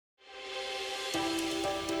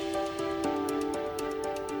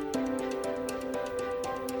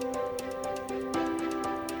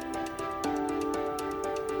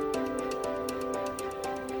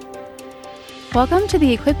Welcome to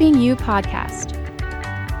the Equipping You podcast,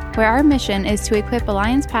 where our mission is to equip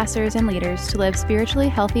Alliance pastors and leaders to live spiritually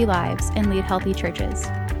healthy lives and lead healthy churches.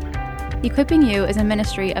 Equipping You is a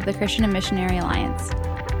ministry of the Christian and Missionary Alliance.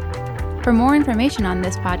 For more information on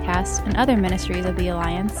this podcast and other ministries of the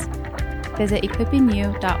Alliance, visit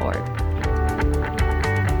equippingyou.org.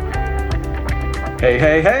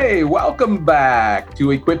 Hey, welcome back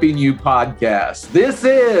to Equipping You podcast. This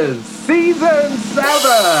is season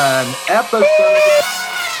 7, episode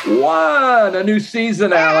 1, a new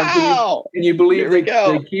season, Alan. Wow. Can you believe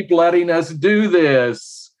they keep letting us do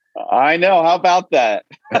this? I know. How about that?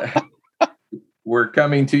 We're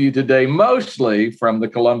coming to you today mostly from the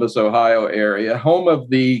Columbus, Ohio area, home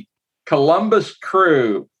of the Columbus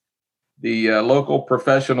Crew, the local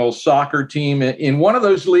professional soccer team in one of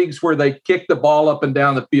those leagues where they kick the ball up and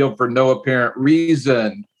down the field for no apparent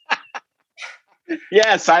reason.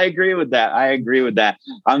 Yes, I agree with that.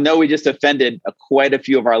 I know we just offended quite a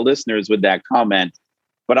few of our listeners with that comment,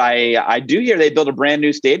 but I do hear they built a brand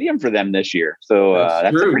new stadium for them this year. So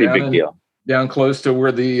that's a pretty big deal. Down close to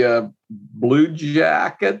where the Blue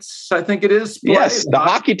Jackets, I think it is. Yes, the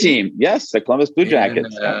hockey team. Yes, the Columbus Blue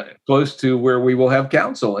Jackets. And, close to where we will have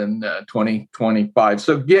council in 2025.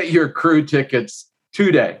 So get your Crew tickets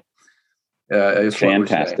today.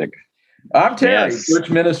 Fantastic. I'm Terry, Church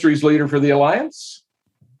Ministries leader for the Alliance.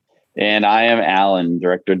 And I am Alan,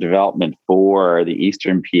 Director of Development for the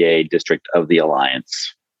Eastern PA District of the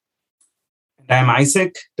Alliance. And I'm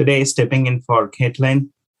Isaac, today stepping in for Caitlin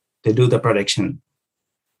to do the production.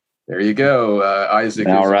 There you go, Isaac.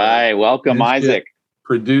 All right, welcome, Isaac.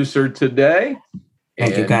 Producer today.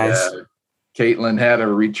 Thank you, guys. Caitlin had a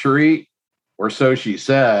retreat, or so she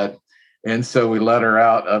said, and so we let her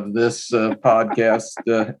out of this podcast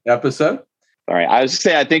episode. All right, I was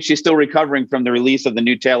saying, I think she's still recovering from the release of the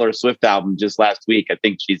new Taylor Swift album just last week. I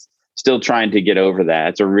think she's still trying to get over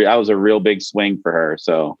that. That was a real big swing for her.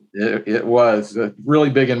 So it was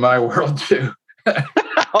really big in my world too.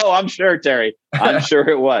 Oh, I'm sure, Terry. I'm sure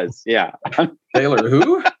it was. Yeah. Taylor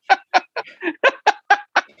who?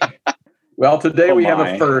 Well, today we have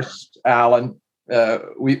a first, Alan.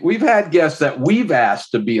 We've had guests that we've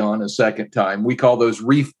asked to be on a second time. We call those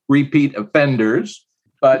repeat offenders.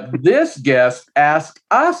 But this guest asked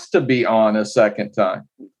us to be on a second time.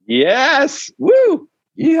 Yes. Woo.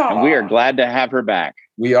 Yeah. And we are glad to have her back.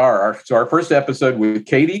 We are. Our first episode with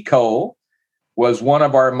Katie Cole was one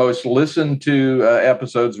of our most listened to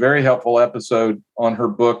episodes, very helpful episode on her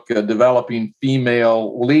book, Developing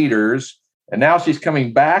Female Leaders. And now she's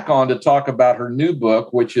coming back on to talk about her new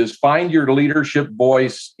book, which is Find Your Leadership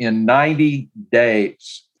Voice in 90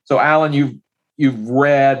 Days. So, Alan, you've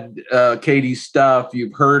read Katie's stuff.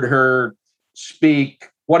 You've heard her speak.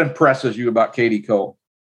 What impresses you about Katie Cole?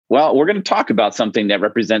 Well, we're going to talk about something that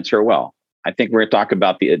represents her well. I think we're going to talk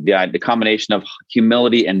about the combination of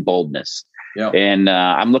humility and boldness. Yep. And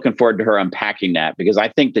I'm looking forward to her unpacking that because I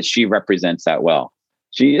think that she represents that well.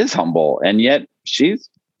 She is humble, and yet she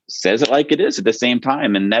says it like it is at the same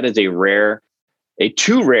time. And that is a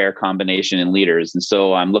too rare combination in leaders. And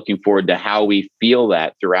so I'm looking forward to how we feel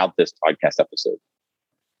that throughout this podcast episode.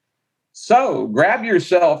 So grab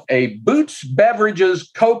yourself a Boots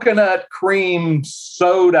Beverages coconut cream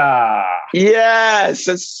soda. Yes,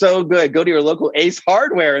 that's so good. Go to your local Ace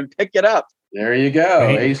Hardware and pick it up. There you go.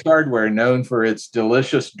 Right. Ace Hardware, known for its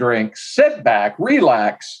delicious drinks. Sit back,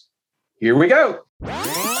 relax. Here we go.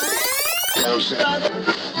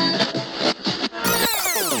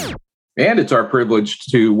 And it's our privilege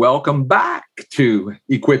to welcome back to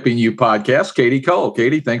Equipping You podcast, Katie Cole.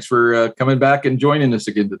 Katie, thanks for coming back and joining us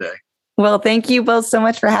again today. Well, thank you both so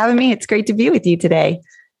much for having me. It's great to be with you today.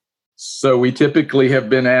 So we typically have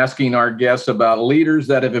been asking our guests about leaders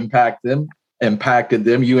that have impacted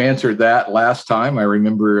them. You answered that last time. I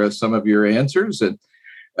remember some of your answers and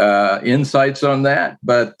insights on that.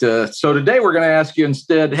 But so today we're going to ask you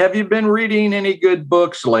instead, have you been reading any good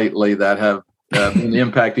books lately that have been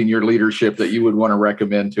impacting your leadership that you would want to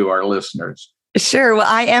recommend to our listeners? Sure. Well,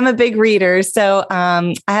 I am a big reader. So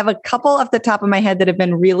I have a couple off the top of my head that have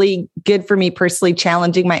been really good for me personally,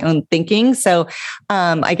 challenging my own thinking. So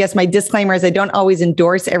I guess my disclaimer is I don't always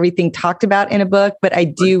endorse everything talked about in a book, but I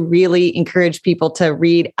do really encourage people to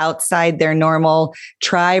read outside their normal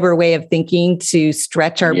tribe or way of thinking to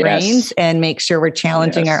stretch our brains and make sure we're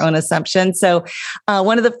challenging our own assumptions. So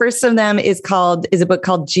one of the first of them is a book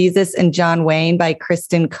called Jesus and John Wayne by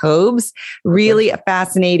Kristen Kobes. Really a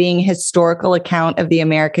fascinating historical account of the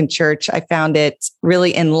American church. I found it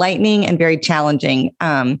really enlightening and very challenging.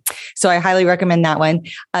 So I highly recommend that one.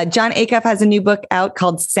 Jon Acuff has a new book out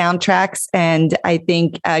called Soundtracks, and I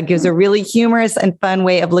think gives a really humorous and fun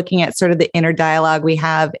way of looking at sort of the inner dialogue we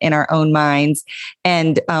have in our own minds,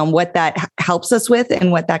 and what that helps us with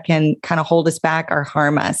and what that can kind of hold us back or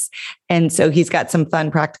harm us. And so he's got some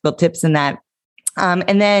fun practical tips in that.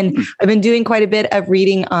 And then I've been doing quite a bit of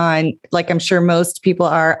reading on, like I'm sure most people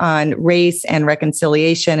are, on race and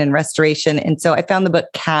reconciliation and restoration. And so I found the book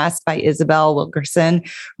Caste by Isabel Wilkerson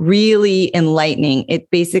really enlightening. It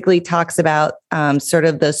basically talks about sort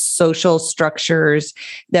of the social structures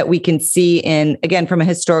that we can see in, again, from a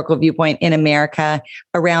historical viewpoint in America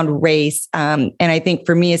around race. And I think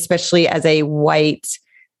for me, especially as a white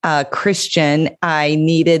Christian, I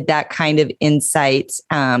needed that kind of insight,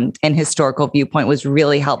 and historical viewpoint was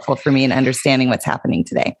really helpful for me in understanding what's happening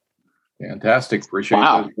today. Fantastic. Appreciate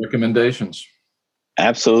those recommendations.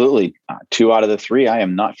 Absolutely. 2 out of the 3 I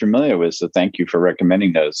am not familiar with. So thank you for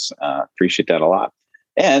recommending those. Appreciate that a lot.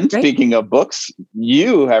 And Great. Speaking of books,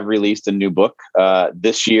 you have released a new book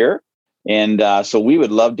this year. And so we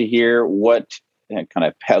would love to hear what kind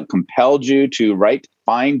of compelled you to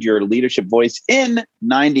find your leadership voice in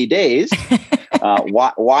 90 days.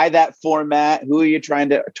 Why that format? Who are you trying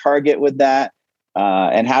to target with that?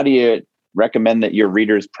 And how do you recommend that your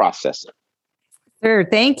readers process it? Sure.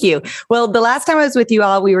 Thank you. Well, the last time I was with you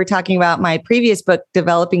all, we were talking about my previous book,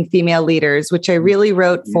 Developing Female Leaders, which I really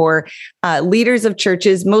wrote for leaders of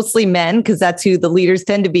churches, mostly men, because that's who the leaders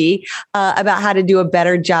tend to be, about how to do a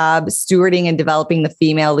better job stewarding and developing the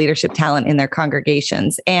female leadership talent in their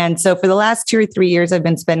congregations. And so for the last 2 or 3 years, I've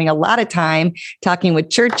been spending a lot of time talking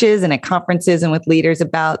with churches and at conferences and with leaders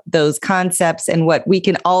about those concepts and what we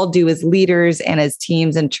can all do as leaders and as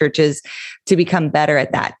teams and churches to become better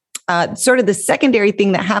at that. Sort of the secondary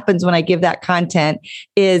thing that happens when I give that content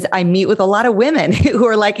is I meet with a lot of women who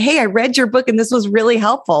are like, "Hey, I read your book and this was really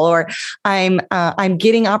helpful," or I'm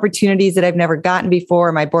getting opportunities that I've never gotten before.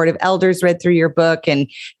 My board of elders read through your book and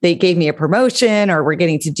they gave me a promotion, or we're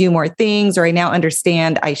getting to do more things, or I now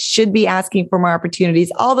understand I should be asking for more opportunities.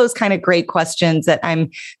 All those kind of great questions that I'm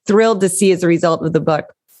thrilled to see as a result of the book.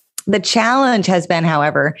 The challenge has been,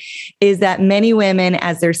 however, is that many women,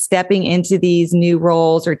 as they're stepping into these new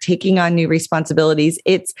roles or taking on new responsibilities,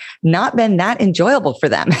 it's not been that enjoyable for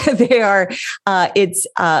them. It's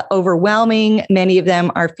overwhelming. Many of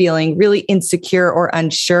them are feeling really insecure or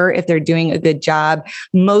unsure if they're doing a good job.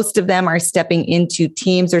 Most of them are stepping into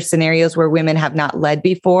teams or scenarios where women have not led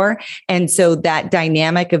before. And so that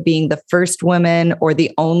dynamic of being the first woman or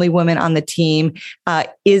the only woman on the team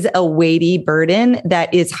is a weighty burden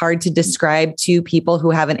that is hard to describe to people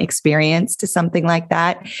who haven't experienced something like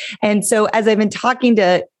that. And so as I've been talking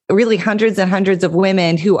to really hundreds and hundreds of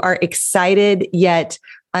women who are excited yet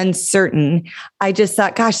uncertain, I just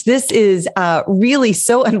thought, gosh, this is really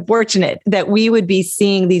so unfortunate that we would be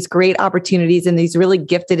seeing these great opportunities and these really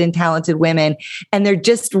gifted and talented women, and they're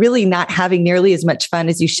just really not having nearly as much fun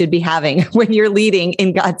as you should be having when you're leading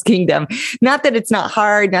in God's kingdom. Not that it's not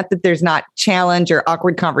hard, not that there's not challenge or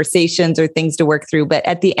awkward conversations or things to work through, but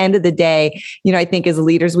at the end of the day, I think as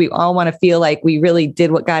leaders, we all want to feel like we really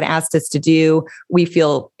did what God asked us to do. We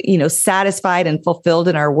feel, satisfied and fulfilled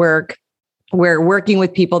in our work. We're working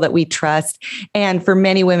with people that we trust. And for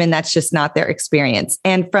many women, that's just not their experience.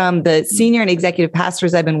 And from the senior and executive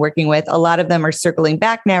pastors I've been working with, a lot of them are circling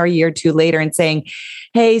back now a year or two later and saying,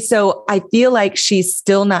 "Hey, so I feel like she's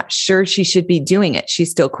still not sure she should be doing it.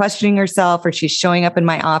 She's still questioning herself, or she's showing up in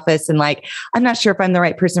my office and like, I'm not sure if I'm the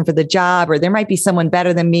right person for the job, or there might be someone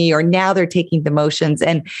better than me, or now they're taking demotions."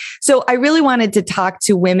 And so I really wanted to talk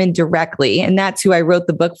to women directly. And that's who I wrote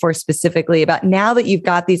the book for specifically, about now that you've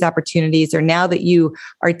got these opportunities, or now that you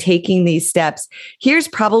are taking these steps, here's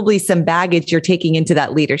probably some baggage you're taking into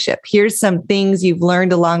that leadership. Here's some things you've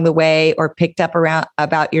learned along the way or picked up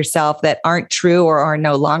about yourself that aren't true or are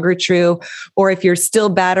no longer true. Or if you're still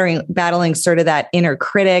battling sort of that inner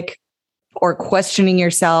critic, or questioning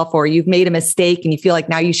yourself, or you've made a mistake and you feel like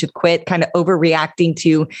now you should quit, kind of overreacting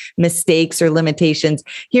to mistakes or limitations.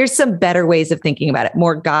 Here's some better ways of thinking about it,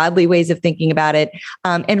 more godly ways of thinking about it,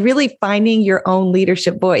 and really finding your own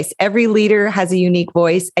leadership voice. Every leader has a unique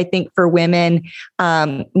voice. I think for women,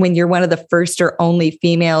 when you're one of the first or only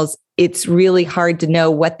females, it's really hard to know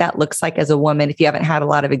what that looks like as a woman if you haven't had a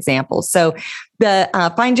lot of examples. So the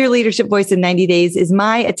Find Your Leadership Voice in 90 Days is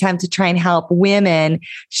my attempt to try and help women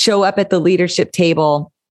show up at the leadership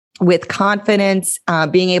table with confidence,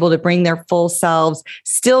 being able to bring their full selves,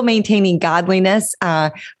 still maintaining godliness,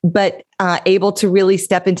 but able to really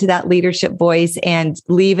step into that leadership voice and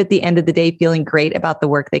leave at the end of the day feeling great about the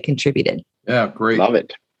work they contributed. Yeah, great. Love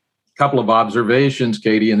it. A couple of observations,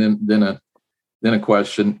 Katie, and then a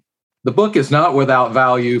question. The book is not without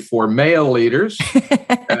value for male leaders.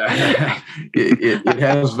 It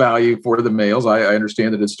has value for the males. I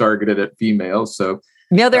understand that it's targeted at females. So,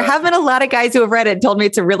 no, there have been a lot of guys who have read it and told me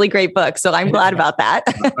it's a really great book. So I'm glad about that.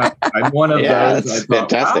 I'm one of those. I thought,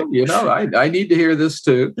 fantastic. Wow, I need to hear this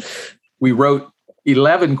too. We wrote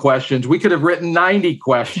 11 questions. We could have written 90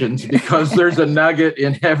 questions because there's a nugget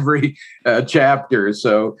in every chapter.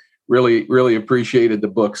 So really, really appreciated the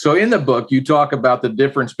book. So in the book, you talk about the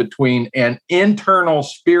difference between an internal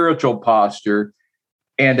spiritual posture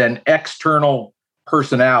and an external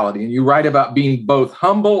personality. And you write about being both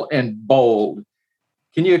humble and bold.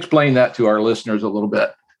 Can you explain that to our listeners a little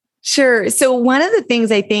bit? Sure. So one of the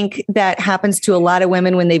things I think that happens to a lot of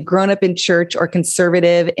women when they've grown up in church or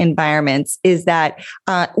conservative environments is that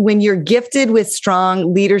when you're gifted with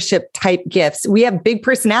strong leadership type gifts, we have big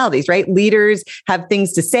personalities, right? Leaders have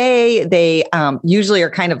things to say. They usually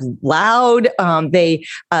are kind of loud.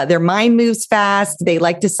 Their mind moves fast. They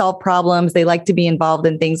like to solve problems. They like to be involved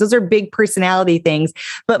in things. Those are big personality things.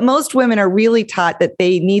 But most women are really taught that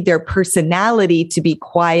they need their personality to be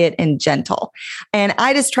quiet and gentle. And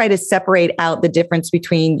I just try to separate out the difference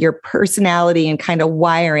between your personality and kind of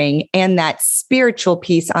wiring and that spiritual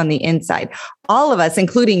piece on the inside. All of us,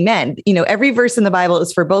 including men, every verse in the Bible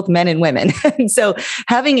is for both men and women. And so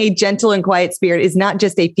having a gentle and quiet spirit is not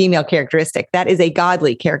just a female characteristic. That is a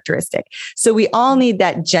godly characteristic. So we all need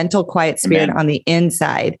that gentle, quiet spirit on the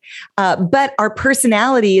inside. But our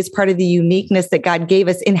personality is part of the uniqueness that God gave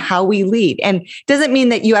us in how we lead. And it doesn't mean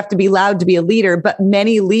that you have to be loud to be a leader, but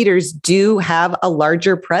many leaders do have a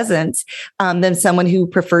larger presence than someone who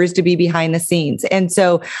prefers to be behind the scenes. And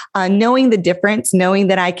so knowing the difference, knowing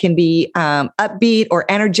that I can be upbeat or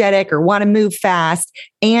energetic or want to move fast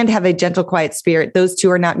and have a gentle, quiet spirit, those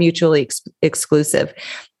two are not mutually exclusive.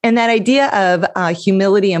 And that idea of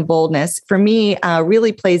humility and boldness, for me,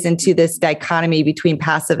 really plays into this dichotomy between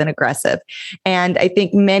passive and aggressive. And I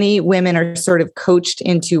think many women are sort of coached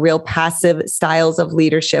into real passive styles of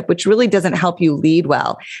leadership, which really doesn't help you lead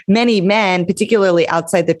well. Many men, particularly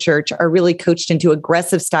outside the church, are really coached into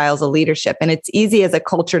aggressive styles of leadership. And it's easy as a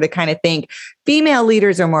culture to kind of think female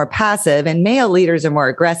leaders are more passive and male leaders are more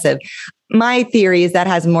aggressive. My theory is that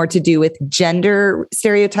has more to do with gender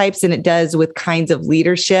stereotypes than it does with kinds of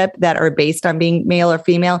leadership that are based on being male or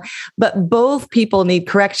female. But both people need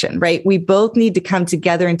correction, right? We both need to come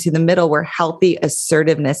together into the middle where healthy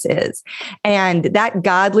assertiveness is. And that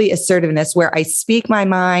godly assertiveness where I speak my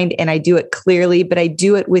mind and I do it clearly, but I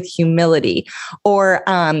do it with humility. Or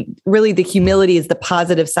really the humility is the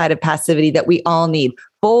positive side of passivity that we all need.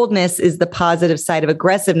 Boldness is the positive side of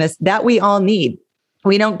aggressiveness that we all need.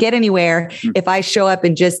 We don't get anywhere if I show up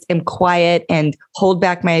and just am quiet and hold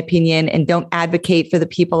back my opinion and don't advocate for the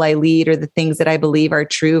people I lead or the things that I believe are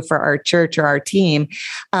true for our church or our team.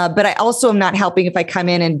 But I also am not helping if I come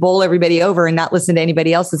in and bowl everybody over and not listen to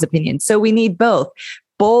anybody else's opinion. So we need both.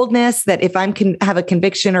 Boldness, that if I'm have a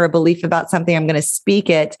conviction or a belief about something, I'm going to speak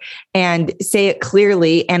it and say it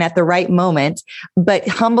clearly and at the right moment, but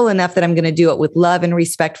humble enough that I'm going to do it with love and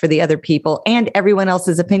respect for the other people and everyone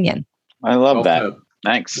else's opinion. I love that.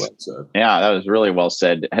 Thanks. Yeah, that was really well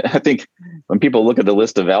said. I think when people look at the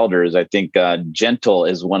list of elders, I think gentle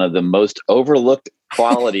is one of the most overlooked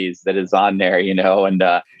qualities that is on there, and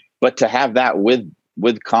but to have that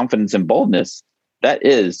with confidence and boldness, that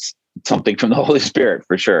is something from the Holy Spirit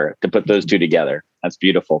for sure, to put those two together. That's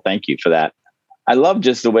beautiful. Thank you for that. I love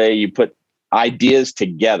just the way you put ideas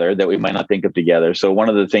together that we might not think of together. So one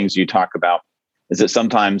of the things you talk about is that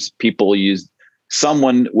sometimes people use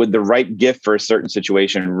someone with the right gift for a certain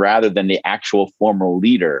situation rather than the actual formal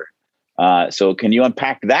leader. So can you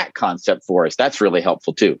unpack that concept for us? That's really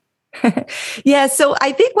helpful too. Yeah. So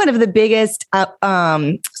I think one of the biggest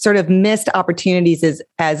sort of missed opportunities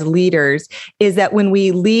as leaders is that when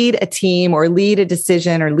we lead a team or lead a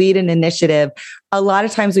decision or lead an initiative, a lot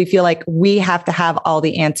of times we feel like we have to have all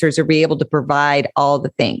the answers or be able to provide all the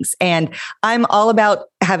things. And I'm all about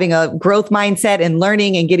having a growth mindset and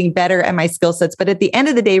learning and getting better at my skill sets. But at the end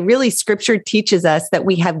of the day, really scripture teaches us that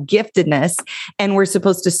we have giftedness and we're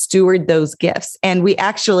supposed to steward those gifts. And we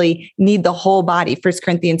actually need the whole body. 1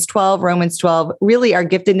 Corinthians 12, Romans 12, really our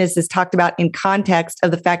giftedness is talked about in context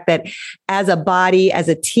of the fact that as a body, as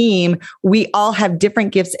a team, we all have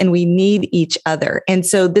different gifts and we need each other. And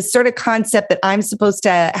so this sort of concept that I'm I'm supposed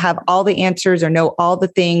to have all the answers or know all the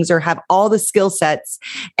things or have all the skill sets,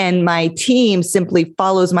 and my team simply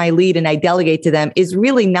follows my lead and I delegate to them, is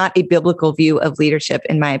really not a biblical view of leadership,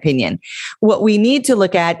 in my opinion. What we need to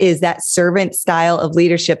look at is that servant style of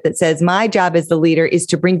leadership that says, my job as the leader is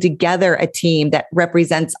to bring together a team that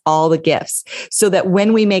represents all the gifts, so that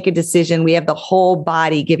when we make a decision, we have the whole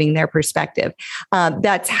body giving their perspective.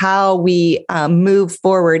 That's how we move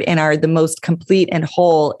forward and are the most complete and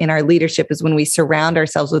whole in our leadership, is when we surround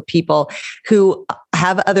ourselves with people who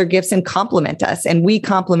have other gifts and complement us, and we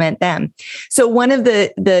complement them. So one of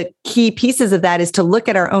the key pieces of that is to look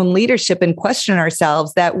at our own leadership and question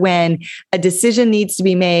ourselves that when a decision needs to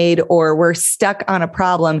be made or we're stuck on a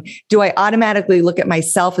problem, do I automatically look at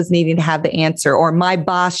myself as needing to have the answer, or my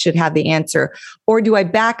boss should have the answer? Or do I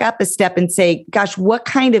back up a step and say, gosh, what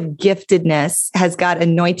kind of giftedness has God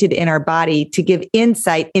anointed in our body to give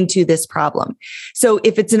insight into this problem? So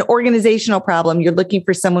if it's an organizational problem, you're looking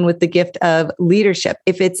for someone with the gift of leadership.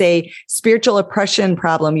 If it's a spiritual oppression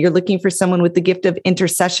problem, you're looking for someone with the gift of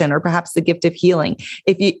intercession or perhaps the gift of healing.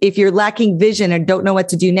 If you're lacking vision and don't know what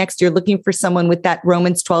to do next, you're looking for someone with that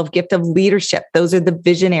Romans 12 gift of leadership. Those are the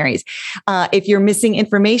visionaries. If you're missing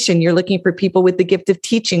information, you're looking for people with the gift of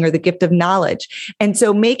teaching or the gift of knowledge. And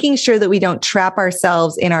so making sure that we don't trap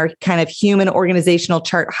ourselves in our kind of human organizational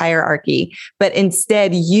chart hierarchy, but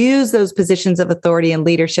instead use those positions of authority and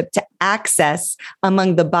leadership to access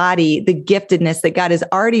among the body the giftedness that God has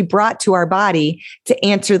already brought to our body to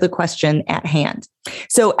answer the question at hand.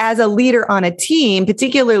 So as a leader on a team,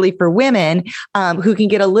 particularly for women who can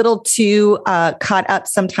get a little too caught up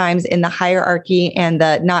sometimes in the hierarchy and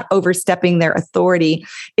the not overstepping their authority,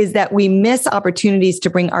 is that we miss opportunities to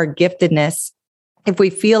bring our giftedness if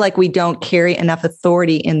we feel like we don't carry enough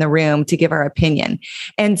authority in the room to give our opinion.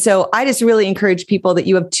 And so I just really encourage people that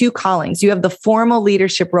you have two callings. You have the formal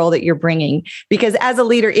leadership role that you're bringing, because as a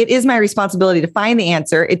leader, it is my responsibility to find the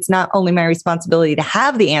answer. It's not only my responsibility to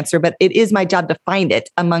have the answer, but it is my job to find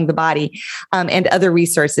it among the body and other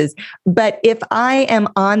resources. But if I am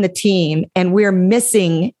on the team and we're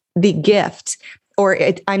missing the gift, or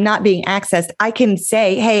I'm not being accessed, I can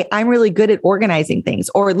say, hey, I'm really good at organizing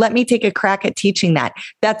things, or let me take a crack at teaching that.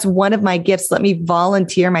 That's one of my gifts. Let me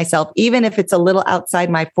volunteer myself, even if it's a little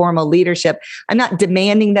outside my formal leadership. I'm not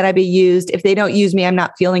demanding that I be used. If they don't use me, I'm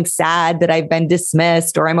not feeling sad that I've been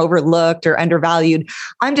dismissed or I'm overlooked or undervalued.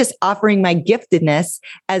 I'm just offering my giftedness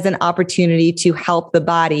as an opportunity to help the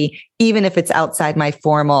body, even if it's outside my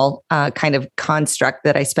formal kind of construct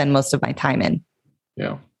that I spend most of my time in.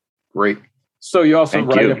 Yeah, great. So you also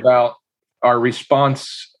write about our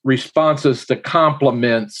responses to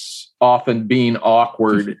compliments often being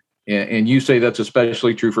awkward. And you say that's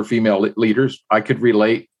especially true for female leaders. I could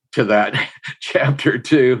relate to that chapter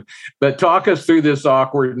too. But talk us through this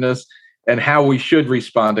awkwardness and how we should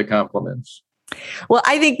respond to compliments. Well,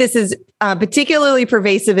 I think this is particularly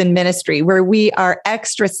pervasive in ministry, where we are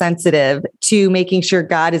extra sensitive to making sure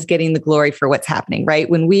God is getting the glory for what's happening, right?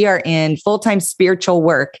 When we are in full-time spiritual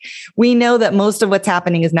work, we know that most of what's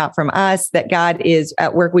happening is not from us, that God is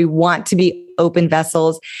at work. We want to be open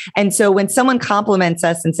vessels. And so when someone compliments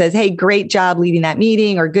us and says, hey, great job leading that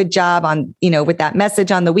meeting, or good job on, with that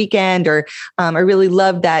message on the weekend, or I really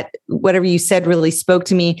love that, whatever you said really spoke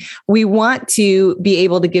to me. We want to be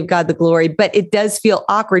able to give God the glory, but it does feel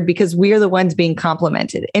awkward because we are the ones being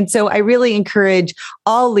complimented. And so I really encourage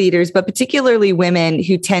all leaders, but particularly women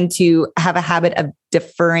who tend to have a habit of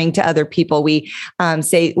deferring to other people. We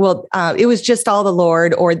say, well, it was just all the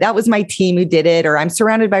Lord, or that was my team who did it, or I'm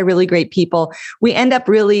surrounded by really great people. We end up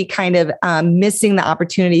really kind of missing the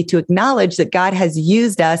opportunity to acknowledge that God has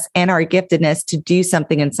used us and our giftedness to do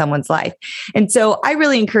something in someone's life. And so I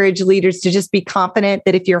really encourage leaders to just be confident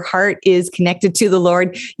that if your heart is connected to the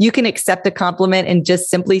Lord, you can accept a compliment and just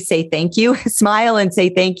simply say thank you, smile and say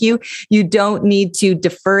thank you. You don't need to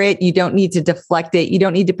defer it. You don't need to deflect it. You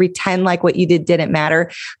don't need to pretend like what you didn't matter.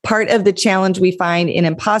 Part of the challenge we find in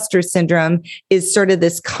imposter syndrome is sort of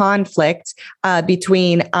this conflict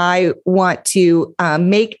between I want to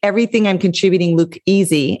make everything I'm contributing look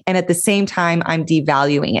easy, and at the same time, I'm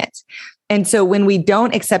devaluing it. And so when we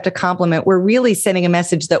don't accept a compliment, we're really sending a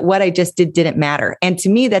message that what I just didn't matter. And to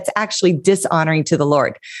me, that's actually dishonoring to the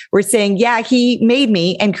Lord. We're saying, yeah, he made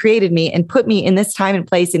me and created me and put me in this time and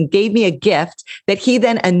place and gave me a gift that he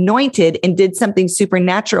then anointed and did something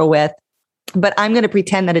supernatural with. But I'm going to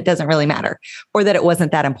pretend that it doesn't really matter, or that it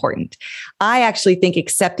wasn't that important. I actually think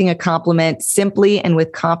accepting a compliment simply and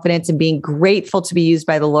with confidence and being grateful to be used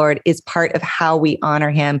by the Lord is part of how we honor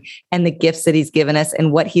him and the gifts that he's given us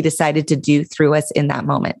and what he decided to do through us in that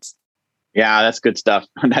moment. Yeah, that's good stuff.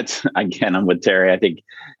 That's, again, I'm with Terry. I think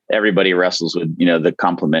everybody wrestles with, the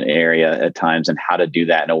compliment area at times and how to do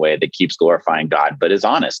that in a way that keeps glorifying God, but is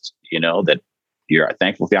honest, that you're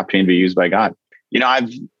thankful for the opportunity to be used by God.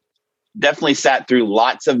 I've definitely sat through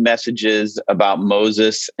lots of messages about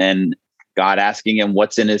Moses and God asking him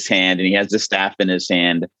what's in his hand, and he has the staff in his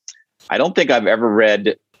hand. I don't think I've ever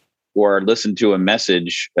read or listened to a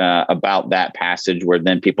message about that passage where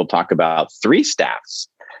then people talk about 3 staffs,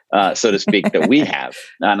 so to speak, that we have.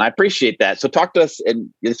 And I appreciate that. So talk to us. And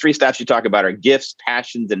the 3 staffs you talk about are gifts,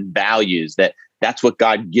 passions, and values. That's what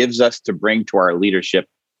God gives us to bring to our leadership.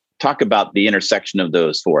 Talk about the intersection of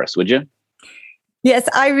those for us, would you? Yes,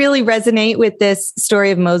 I really resonate with this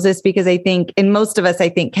story of Moses because I think, and most of us, I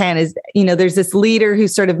think, Ken, is, there's this leader who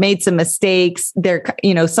sort of made some mistakes. They're,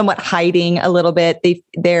 somewhat hiding a little bit.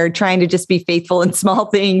 They're trying to just be faithful in small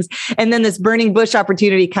things. And then this burning bush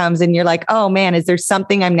opportunity comes and you're like, oh man, is there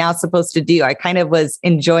something I'm now supposed to do? I kind of was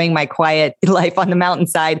enjoying my quiet life on the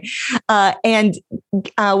mountainside. And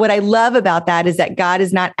what I love about that is that God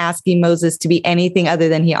is not asking Moses to be anything other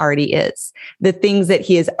than he already is. The things that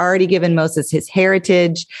he has already given Moses, his heritage,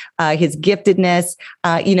 his giftedness.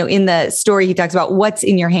 In the story, he talks about what's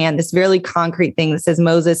in your hand, this very concrete thing that says,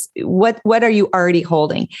 Moses, what are you already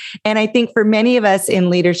holding? And I think for many of us in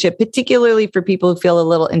leadership, particularly for people who feel a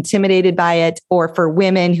little intimidated by it, or for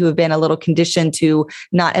women who have been a little conditioned to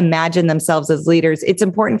not imagine themselves as leaders, it's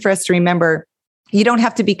important for us to remember you don't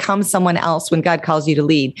have to become someone else when God calls you to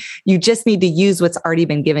lead. You just need to use what's already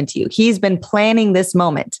been given to you. He's been planning this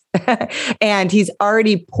moment and he's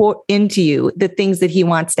already put into you the things that he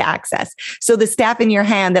wants to access. So the staff in your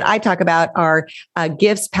hand that I talk about are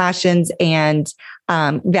gifts, passions, and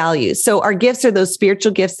values. So our gifts are those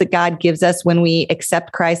spiritual gifts that God gives us when we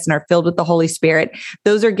accept Christ and are filled with the Holy Spirit.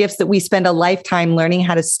 Those are gifts that we spend a lifetime learning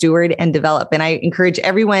how to steward and develop. And I encourage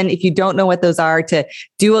everyone, if you don't know what those are, to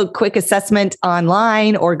do a quick assessment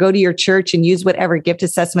online or go to your church and use whatever gift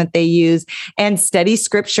assessment they use and study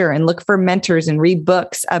scripture and look for mentors and read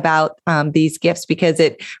books about these gifts, because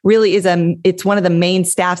it really is it's one of the main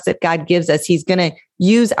staffs that God gives us. He's going to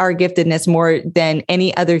use our giftedness more than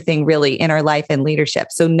any other thing really in our life and leadership.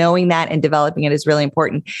 So knowing that and developing it is really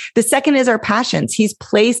important. The second is our passions. He's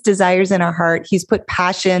placed desires in our heart. He's put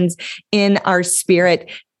passions in our spirit,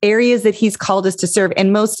 areas that he's called us to serve,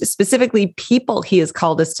 and most specifically, people he has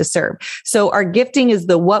called us to serve. So our gifting is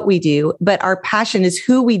the what we do, but our passion is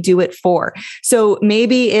who we do it for. So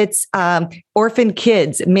maybe it's orphan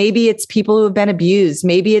kids. Maybe it's people who have been abused.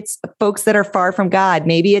 Maybe it's folks that are far from God.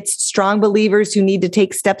 Maybe it's strong believers who need to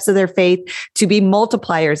take steps of their faith to be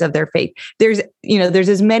multipliers of their faith. There's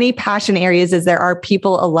as many passion areas as there are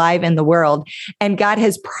people alive in the world. And God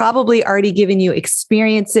has probably already given you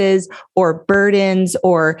experiences or burdens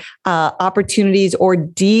or opportunities or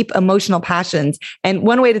deep emotional passions. And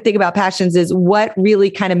one way to think about passions is what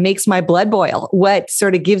really kind of makes my blood boil, what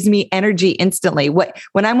sort of gives me energy instantly.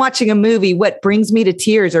 When I'm watching a movie, what brings me to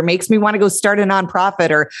tears or makes me want to go start a nonprofit,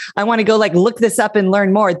 or I want to go look this up and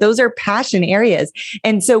learn more. Those are passion areas.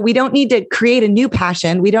 And so we don't need to create a new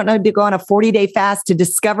passion. We don't need to go on a 40-day fast to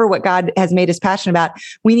discover what God has made us passionate about.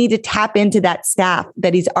 We need to tap into that staff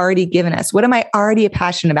that he's already given us. What am I already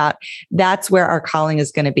passionate about? That's where our calling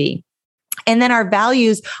is going to be. And then our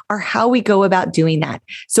values are how we go about doing that.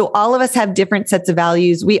 So all of us have different sets of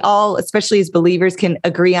values. We all, especially as believers, can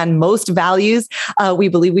agree on most values. We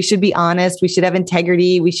believe we should be honest. We should have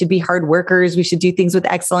integrity. We should be hard workers. We should do things with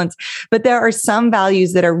excellence. But there are some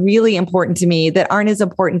values that are really important to me that aren't as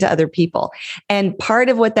important to other people. And part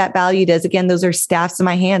of what that value does, again, those are staffs in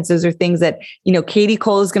my hands. Those are things that, Katie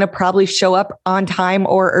Cole is going to probably show up on time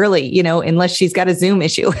or early, unless she's got a Zoom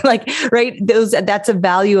issue, right? That's a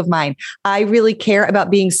value of mine. I really care about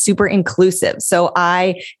being super inclusive. So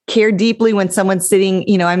I care deeply when someone's sitting,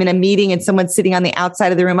 I'm in a meeting and someone's sitting on the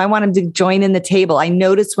outside of the room. I want them to join in the table. I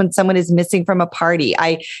notice when someone is missing from a party.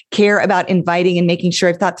 I care about inviting and making sure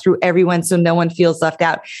I've thought through everyone so no one feels left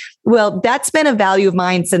out. Well, that's been a value of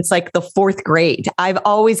mine since the 4th grade. I've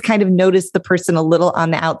always kind of noticed the person a little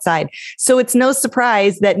on the outside. So it's no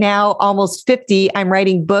surprise that now, almost 50, I'm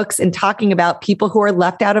writing books and talking about people who are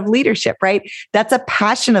left out of leadership, right? That's a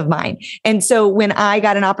passion of mine. And so when I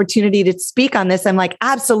got an opportunity to speak on this, I'm like,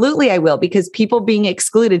 absolutely, I will, because people being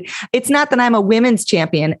excluded, it's not that I'm a women's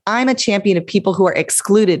champion. I'm a champion of people who are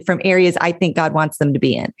excluded from areas I think God wants them to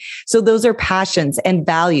be in. So those are passions and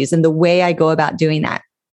values and the way I go about doing that.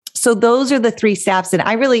 So those are the 3 steps. And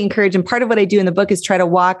I really encourage, and part of what I do in the book is try to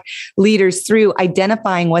walk leaders through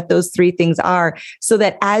identifying what those 3 things are, so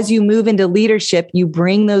that as you move into leadership, you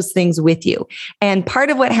bring those things with you. And part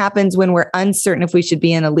of what happens when we're uncertain if we should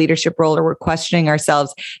be in a leadership role or we're questioning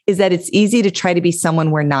ourselves is that it's easy to try to be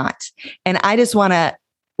someone we're not. And I just want to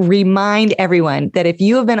remind everyone that if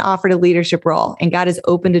you have been offered a leadership role and God has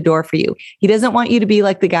opened a door for you, he doesn't want you to be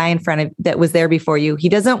like the guy in front of that was there before you. He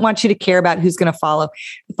doesn't want you to care about who's going to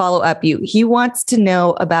follow up you. He wants to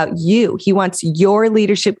know about you. He wants your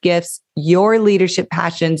leadership gifts, your leadership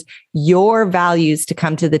passions, your values to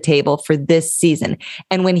come to the table for this season.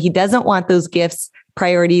 And when he doesn't want those gifts,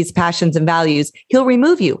 priorities, passions, and values, he'll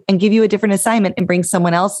remove you and give you a different assignment and bring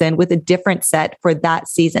someone else in with a different set for that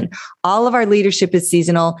season. All of our leadership is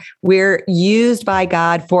seasonal. We're used by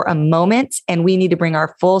God for a moment, and we need to bring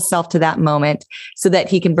our full self to that moment so that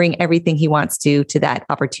he can bring everything he wants to that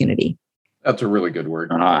opportunity. That's a really good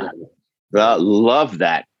word. Love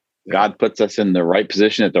that. God puts us in the right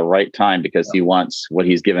position at the right time because he wants what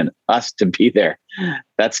he's given us to be there.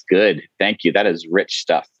 That's good. Thank you. That is rich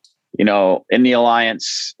stuff. You know, in the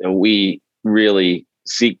Alliance, we really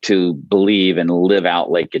seek to believe and live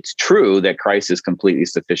out like it's true that Christ is completely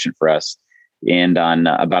sufficient for us. And on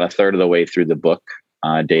about a third of the way through the book,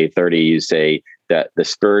 day 30, you say that the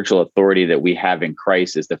spiritual authority that we have in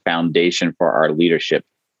Christ is the foundation for our leadership.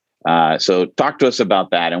 So talk to us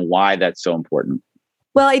about that and why that's so important.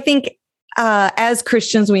 Well, I think as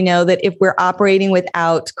Christians, we know that if we're operating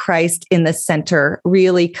without Christ in the center,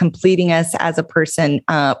 really completing us as a person,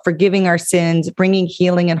 forgiving our sins, bringing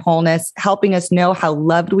healing and wholeness, helping us know how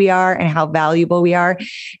loved we are and how valuable we are.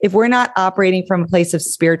 If we're not operating from a place of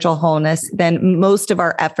spiritual wholeness, then most of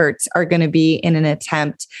our efforts are going to be in an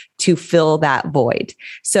attempt to fill that void.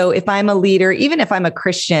 So if I'm a leader, even if I'm a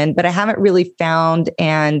Christian, but I haven't really found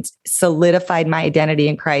and solidified my identity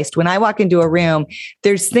in Christ, when I walk into a room,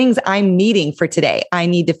 there's things I'm needing for today. I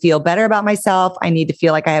need to feel better about myself. I need to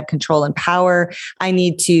feel like I have control and power. I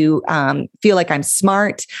need to feel like I'm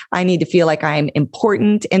smart. I need to feel like I'm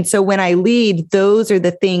important. And so when I lead, those are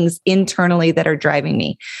the things internally that are driving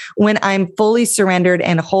me. When I'm fully surrendered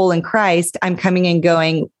and whole in Christ, I'm coming and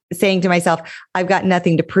going, saying to myself, I've got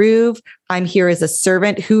nothing to prove. I'm here as a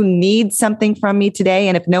servant who needs something from me today.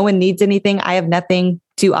 And if no one needs anything, I have nothing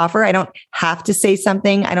to offer. I don't have to say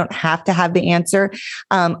something. I don't have to have the answer.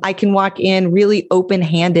 I can walk in really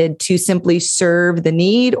open-handed to simply serve the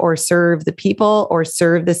need or serve the people or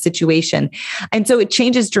serve the situation. And so it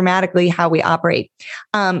changes dramatically how we operate.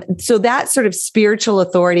 So that sort of spiritual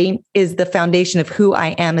authority is the foundation of who I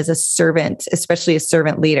am as a servant, especially a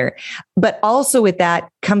servant leader. But also with that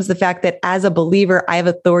comes the fact that as a believer, I have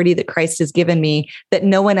authority that Christ has given me that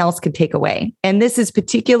no one else can take away. And this is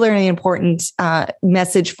particularly important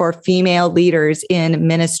message for female leaders in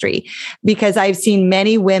ministry, because I've seen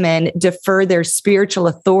many women defer their spiritual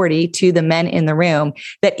authority to the men in the room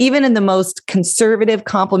that even in the most conservative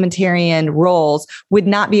complementarian roles would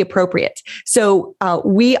not be appropriate. So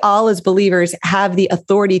we all as believers have the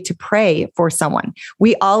authority to pray for someone.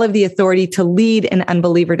 We all have the authority to lead an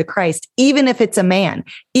unbeliever to Christ, even if it's a man,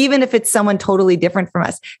 even if it's someone totally different from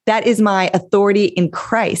us. That is my authority in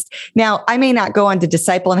Christ. Now, I may not go on to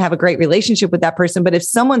disciple and have a great relationship with that person, but if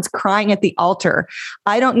someone's crying at the altar,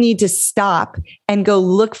 I don't need to stop and go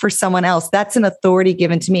look for someone else. That's an authority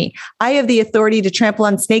given to me. I have the authority to trample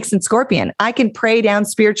on snakes and scorpion. I can pray down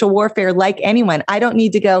spiritual warfare like anyone. I don't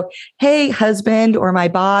need to go, hey, husband or my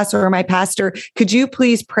boss or my pastor, could you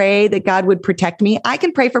please pray that God would protect me? I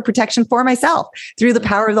can pray for protection for myself through the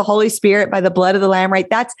power of the Holy Spirit by the blood of the Lamb, right?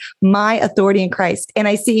 That's my authority in Christ. And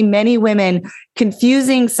I see many women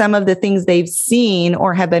confusing some of the things they've seen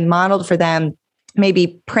or have been modeled for them,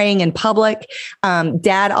 maybe praying in public.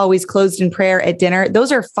 Dad always closed in prayer at dinner.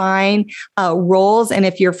 Those are fine roles. And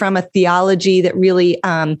if you're from a theology that really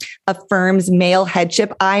affirms male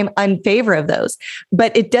headship, I'm in favor of those.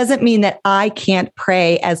 But it doesn't mean that I can't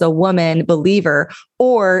pray as a woman believer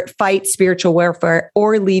or fight spiritual warfare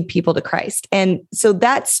or lead people to Christ. And so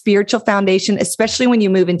that spiritual foundation, especially when you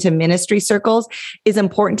move into ministry circles, is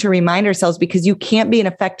important to remind ourselves, because you can't be an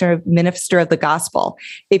effective minister of the gospel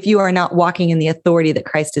if you are not walking in the authority that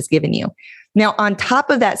Christ has given you. Now, on top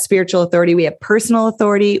of that spiritual authority, we have personal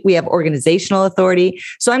authority, we have organizational authority.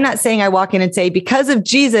 So I'm not saying I walk in and say, because of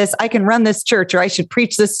Jesus, I can run this church or I should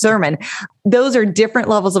preach this sermon. Those are different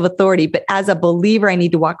levels of authority. But as a believer, I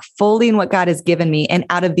need to walk fully in what God has given me. And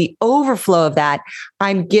out of the overflow of that,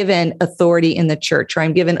 I'm given authority in the church, or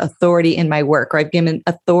I'm given authority in my work, or I've given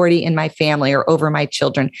authority in my family or over my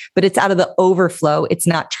children. But it's out of the overflow. It's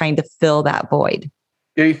not trying to fill that void.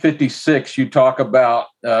 Day 56, you talk about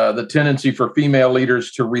the tendency for female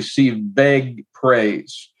leaders to receive vague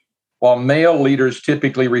praise, while male leaders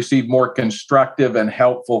typically receive more constructive and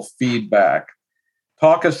helpful feedback.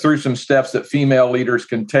 Talk us through some steps that female leaders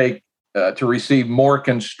can take to receive more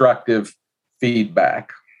constructive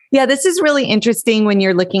feedback. Yeah, this is really interesting when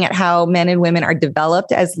you're looking at how men and women are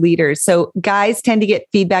developed as leaders. So guys tend to get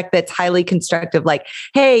feedback that's highly constructive, like,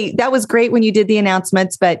 hey, that was great when you did the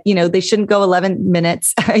announcements, but they shouldn't go 11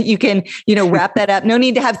 minutes. You can, wrap that up. No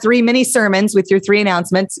need to have 3 mini sermons with your 3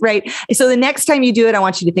 announcements, right? So the next time you do it, I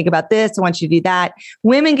want you to think about this. I want you to do that.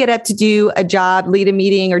 Women get up to do a job, lead a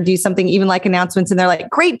meeting, or do something even like announcements. And they're like,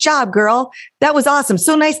 great job, girl. That was awesome.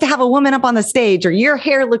 So nice to have a woman up on the stage, or your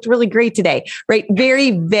hair looked really great today, right?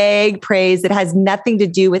 Very vague praise that has nothing to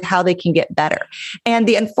do with how they can get better. And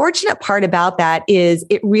the unfortunate part about that is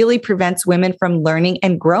it really prevents women from learning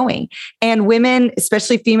and growing. And women,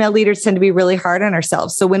 especially female leaders, tend to be really hard on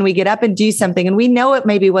ourselves. So when we get up and do something and we know it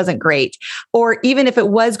maybe wasn't great, or even if it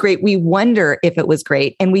was great, we wonder if it was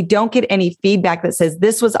great, and we don't get any feedback that says,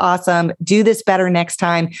 this was awesome, do this better next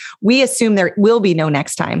time. We assume there will be no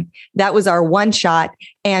next time. That was our one shot,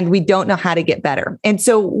 and we don't know how to get better. And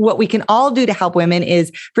so what we can all do to help women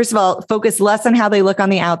is, first of all, focus less on how they look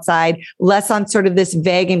on the outside, less on sort of this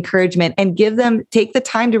vague encouragement, and take the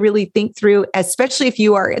time to really think through, especially if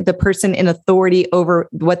you are the person in authority over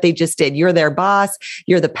what they just did. You're their boss,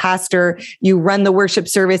 you're the pastor, you run the worship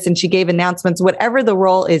service, and she gave announcements, whatever the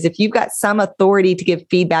role is. If you've got some authority to give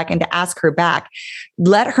feedback and to ask her back,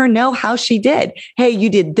 let her know how she did. Hey,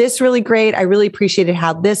 you did this really great. I really appreciated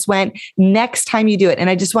how this went. Next time you do it.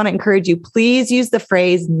 And I just want to encourage you, please use the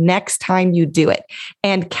phrase next time you do it,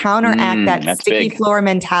 and counteract that sticky floor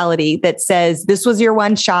mentality that says this was your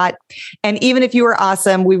one shot. And even if you were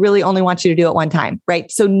awesome, we really only want you to do it one time,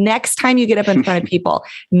 right? So next time you get up in front of people,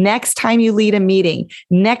 next time you lead a meeting,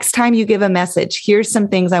 next time you give a message, here's some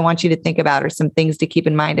things I want you to think about, or some things to keep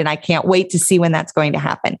in mind. And I can't wait to see when that's going to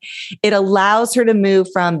happen. It allows her to move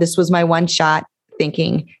from this was my one shot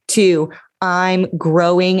thinking to I'm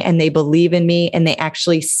growing and they believe in me and they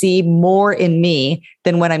actually see more in me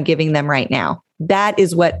than what I'm giving them right now. That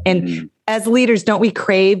is what, and as leaders, don't we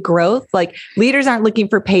crave growth? Like, leaders aren't looking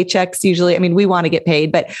for paychecks usually. I mean, we want to get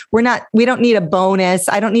paid, but we don't need a bonus.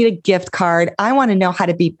 I don't need a gift card. I want to know how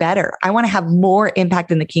to be better. I want to have more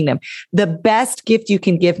impact in the kingdom. The best gift you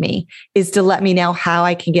can give me is to let me know how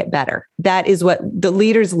I can get better. That is what the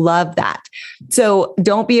leaders love that. So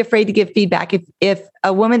don't be afraid to give feedback. If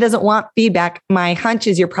a woman doesn't want feedback, my hunch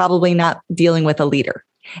is you're probably not dealing with a leader.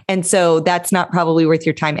 And so that's not probably worth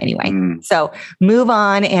your time anyway. So move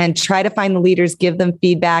on and try to find the leaders, give them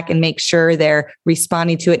feedback, and make sure they're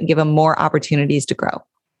responding to it and give them more opportunities to grow.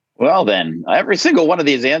 Well, then every single one of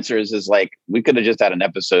these answers is like, we could have just had an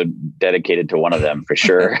episode dedicated to one of them for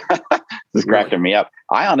sure. This is cracking me up.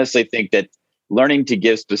 I honestly think that learning to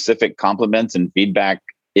give specific compliments and feedback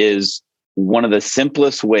is one of the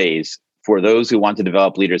simplest ways for those who want to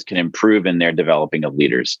develop leaders can improve in their developing of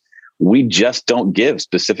leaders. We just don't give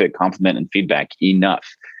specific compliment and feedback enough.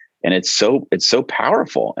 And it's so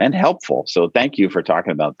powerful and helpful. So thank you for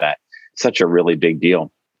talking about that. Such a really big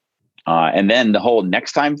deal. And then the whole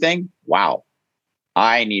next time thing. Wow.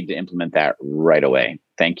 I need to implement that right away.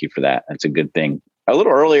 Thank you for that. That's a good thing. A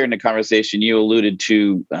little earlier in the conversation, you alluded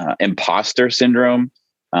to imposter syndrome.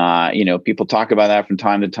 People talk about that from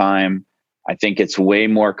time to time. I think it's way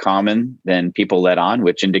more common than people let on,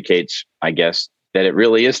 which indicates, I guess, that it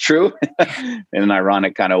really is true in an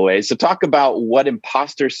ironic kind of way. So talk about what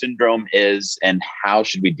imposter syndrome is and how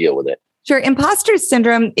should we deal with it? Sure. Imposter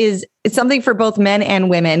syndrome is something for both men and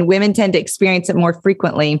women. Women tend to experience it more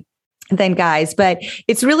frequently than guys, but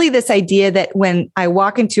it's really this idea that when I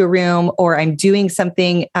walk into a room or I'm doing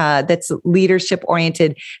something that's leadership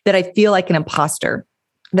oriented, that I feel like an imposter.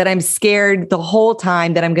 That I'm scared the whole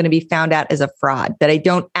time that I'm going to be found out as a fraud, that I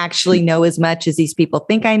don't actually know as much as these people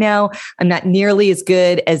think I know. I'm not nearly as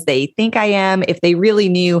good as they think I am. If they really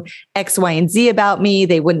knew X, Y, and Z about me,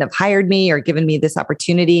 they wouldn't have hired me or given me this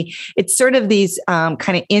opportunity. It's sort of these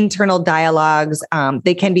kind of internal dialogues.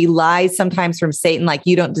 They can be lies sometimes from Satan, like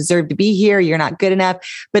you don't deserve to be here. You're not good enough.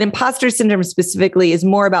 But imposter syndrome specifically is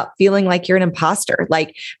more about feeling like you're an imposter,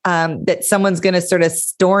 like that someone's going to sort of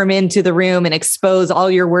storm into the room and expose all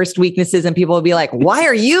your worst weaknesses. And people will be like, why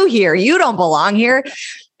are you here? You don't belong here.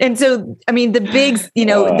 And so, I mean, the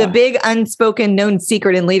big unspoken known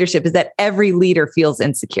secret in leadership is that every leader feels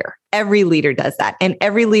insecure. Every leader does that. And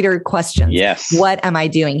every leader questions, what am I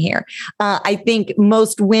doing here? I think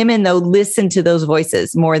most women, though, listen to those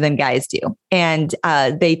voices more than guys do. And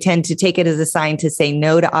they tend to take it as a sign to say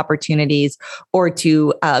no to opportunities or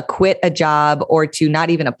to quit a job or to not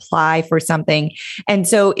even apply for something. And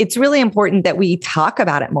so it's really important that we talk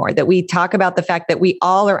about it more, that we talk about the fact that we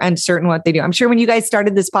all are uncertain what they do. I'm sure when you guys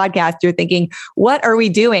started this podcast, you're thinking, what are we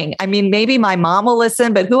doing? I mean, maybe my mom will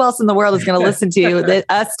listen, but who else in the world is going to listen to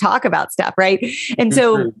us talk about stuff, right? And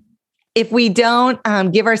so if we don't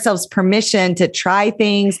give ourselves permission to try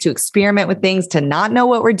things, to experiment with things, to not know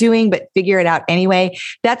what we're doing, but figure it out anyway,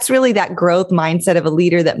 that's really that growth mindset of a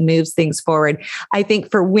leader that moves things forward. I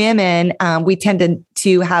think for women, we tend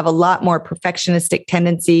to have a lot more perfectionistic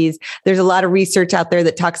tendencies. There's a lot of research out there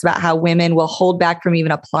that talks about how women will hold back from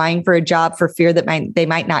even applying for a job for fear that they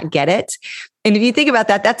might not get it. And if you think about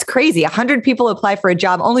that, that's crazy. 100 people apply for a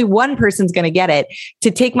job. Only one person's going to get it.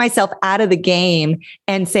 To take myself out of the game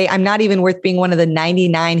and say, I'm not even worth being one of the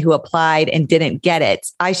 99 who applied and didn't get it.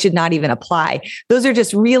 I should not even apply. Those are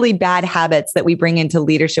just really bad habits that we bring into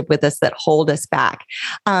leadership with us that hold us back.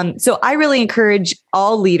 So I really encourage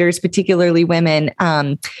all leaders, particularly women,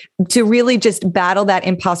 to really just battle that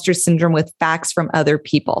imposter syndrome with facts from other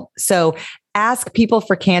people. So ask people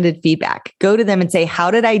for candid feedback. Go to them and say,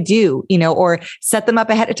 how did I do? Or set them up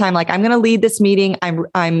ahead of time. Like, I'm going to lead this meeting.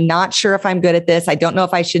 I'm not sure if I'm good at this. I don't know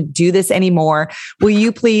if I should do this anymore. Will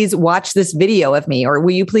you please watch this video of me? Or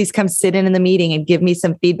will you please come sit in the meeting and give me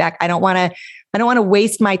some feedback? I don't want to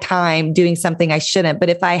waste my time doing something I shouldn't. But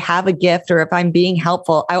if I have a gift or if I'm being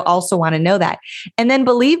helpful, I also want to know that. And then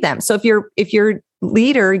believe them. So if your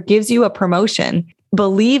leader gives you a promotion,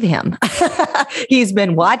 believe him. He's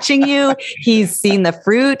been watching you. He's seen the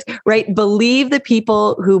fruit, right? Believe the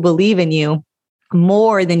people who believe in you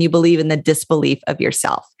more than you believe in the disbelief of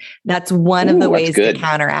yourself. That's one of the ways to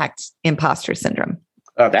counteract imposter syndrome.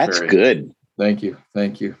 That's good. Thank you.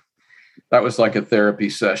 That was like a therapy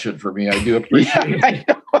session for me. I do appreciate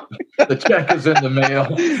it. The check is in the mail.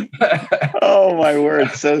 Oh, my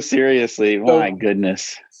word. So seriously. My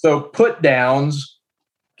goodness. So put downs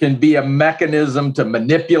can be a mechanism to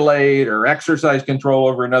manipulate or exercise control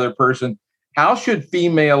over another person. How should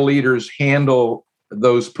female leaders handle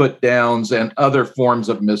those put downs and other forms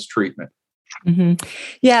of mistreatment? Mm-hmm.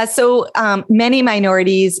 Yeah. So many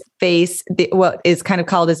minorities face what is kind of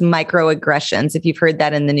called as microaggressions. If you've heard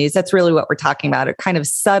that in the news, that's really what we're talking about, are kind of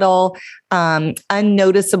subtle,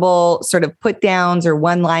 unnoticeable sort of put downs or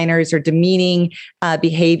one-liners or demeaning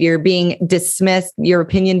behavior, being dismissed, your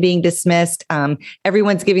opinion being dismissed.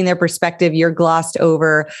 Everyone's giving their perspective, you're glossed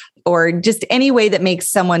over, or just any way that makes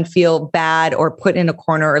someone feel bad or put in a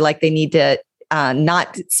corner or like they need to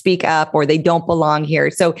not speak up or they don't belong here.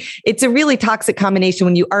 So it's a really toxic combination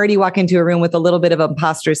when you already walk into a room with a little bit of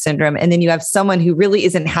imposter syndrome, and then you have someone who really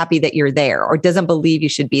isn't happy that you're there or doesn't believe you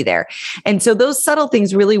should be there. And so those subtle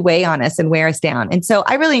things really weigh on us and wear us down. And so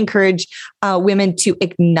I really encourage women to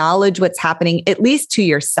acknowledge what's happening, at least to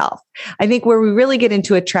yourself. I think where we really get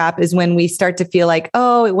into a trap is when we start to feel like,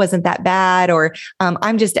 oh, it wasn't that bad, or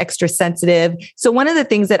I'm just extra sensitive. So one of the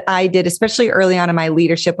things that I did, especially early on in my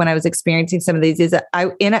leadership, when I was experiencing some of these, is that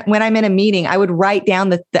when I'm in a meeting, I would write down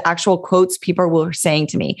the actual quotes people were saying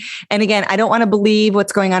to me. And again, I don't want to believe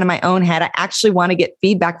what's going on in my own head. I actually want to get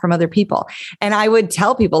feedback from other people. And I would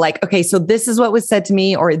tell people like, okay, so this is what was said to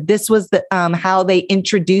me, or this was the how they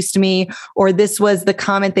introduced me, or this was the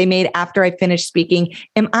comment they made after I finished speaking.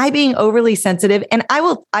 Am I being overly sensitive? And I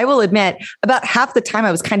will admit, about half the time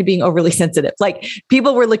I was kind of being overly sensitive. Like,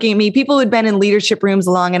 people were looking at me, people who'd been in leadership rooms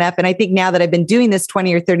long enough. And I think now that I've been doing this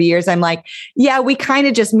 20 or 30 years, I'm like, yeah, we kind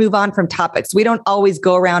of just move on from topics. We don't always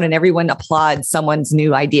go around and everyone applauds someone's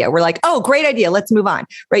new idea. We're like, oh, great idea, let's move on,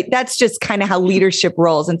 right? That's just kind of how leadership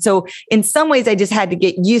rolls. And so in some ways, I just had to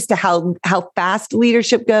get used to how fast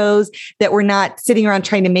leadership goes, that we're not sitting around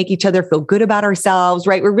trying to make each other feel good about ourselves,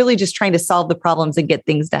 right? We're really just trying to solve the problems and get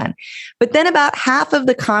things done. But then about half of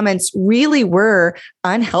the comments really were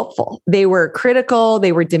unhelpful. They were critical,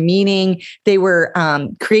 they were demeaning, they were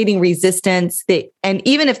creating resistance. And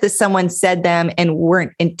even if someone said them and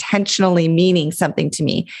weren't intentionally meaning something to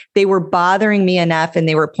me, they were bothering me enough and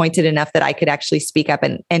they were pointed enough that I could actually speak up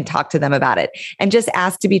and talk to them about it and just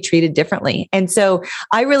ask to be treated differently. And so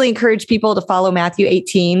I really encourage people to follow Matthew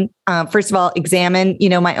 18. First of all, examine,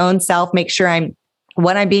 my own self, make sure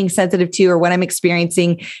what I'm being sensitive to or what I'm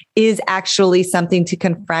experiencing is actually something to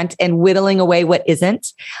confront and whittling away what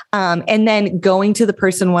isn't. And then going to the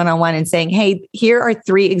person one-on-one and saying, hey, here are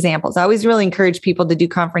 3 examples. I always really encourage people to do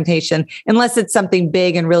confrontation unless it's something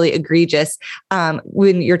big and really egregious.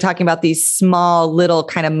 When you're talking about these small little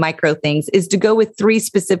kind of micro things, is to go with 3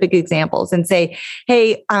 specific examples and say,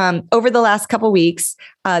 hey, over the last couple of weeks,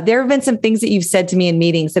 there have been some things that you've said to me in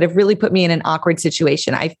meetings that have really put me in an awkward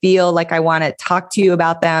situation. I feel like I want to talk to you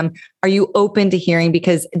about them. Are you open to hearing?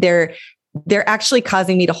 Because they're actually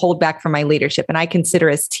causing me to hold back from my leadership. And I consider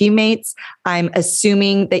as teammates, I'm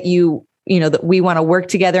assuming that that we want to work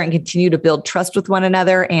together and continue to build trust with one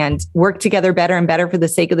another and work together better and better for the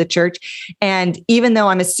sake of the church. And even though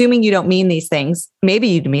I'm assuming you don't mean these things, maybe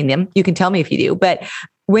you mean them. You can tell me if you do, but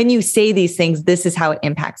when you say these things, this is how it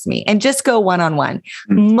impacts me. And just go one-on-one.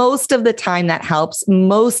 Most of the time that helps.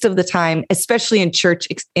 Most of the time, especially in church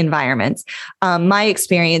environments, my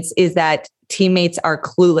experience is that teammates are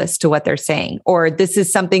clueless to what they're saying, or this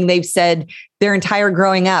is something they've said their entire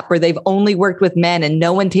growing up, or they've only worked with men and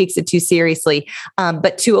no one takes it too seriously.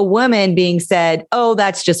 But to a woman being said, oh,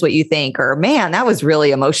 that's just what you think, or man, that was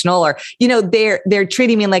really emotional, or, they're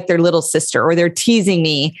treating me like their little sister, or they're teasing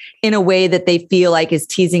me in a way that they feel like is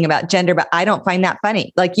teasing about gender. But I don't find that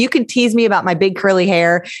funny. Like, you can tease me about my big curly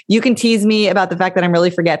hair. You can tease me about the fact that I'm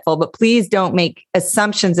really forgetful, but please don't make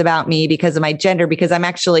assumptions about me because of my gender, because I'm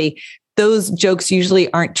actually, those jokes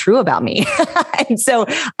usually aren't true about me. And so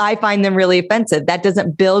I find them really offensive. That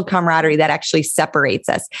doesn't build camaraderie. That actually separates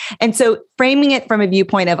us. And so framing it from a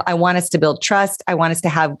viewpoint of, I want us to build trust. I want us to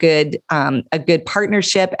have a good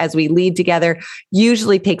partnership as we lead together,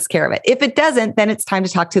 usually takes care of it. If it doesn't, then it's time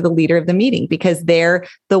to talk to the leader of the meeting, because they're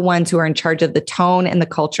the ones who are in charge of the tone and the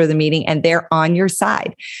culture of the meeting, and they're on your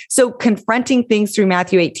side. So confronting things through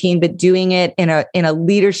Matthew 18, but doing it in a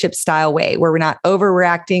leadership style way, where we're not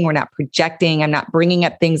overreacting, we're not projecting, I'm not bringing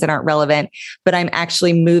up things that aren't relevant, but I'm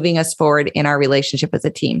actually moving us forward in our relationship as a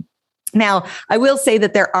team. Now, I will say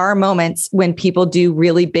that there are moments when people do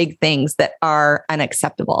really big things that are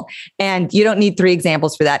unacceptable. And you don't need 3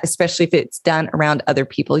 examples for that, especially if it's done around other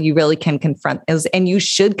people. You really can confront those, and you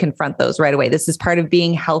should confront those right away. This is part of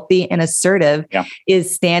being healthy and assertive,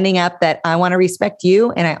 is standing up that I want to respect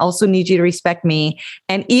you, and I also need you to respect me.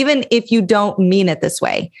 And even if you don't mean it this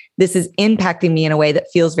way, this is impacting me in a way that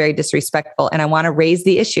feels very disrespectful. And I want to raise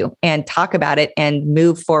the issue and talk about it and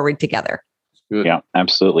move forward together. Good. Yeah,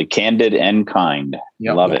 absolutely. Candid and kind.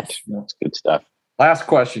 Love it. That's good stuff. Last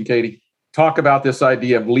question, Katie. Talk about this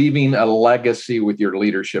idea of leaving a legacy with your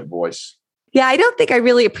leadership voice. Yeah, I don't think I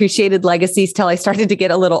really appreciated legacies till I started to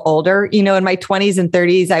get a little older. In my 20s and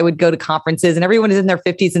 30s, I would go to conferences and everyone is in their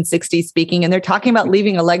 50s and 60s speaking, and they're talking about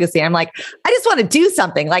leaving a legacy. I'm like, I just want to do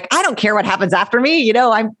something. Like, I don't care what happens after me.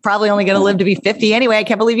 I'm probably only going to live to be 50 anyway. I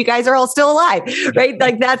can't believe you guys are all still alive, right?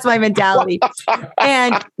 Like, that's my mentality.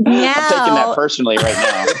 And now, I'm taking that personally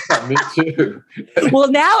right now. Me too.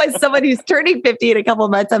 Well, now as someone who's turning 50 in a couple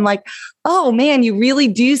of months, I'm like, oh man, you really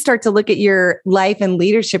do start to look at your life and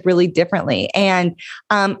leadership really differently. And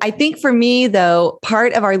I think for me, though,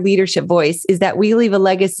 part of our leadership voice is that we leave a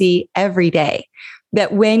legacy every day.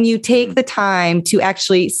 That when you take the time to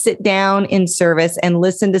actually sit down in service and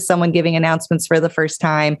listen to someone giving announcements for the first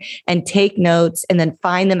time and take notes and then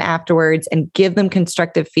find them afterwards and give them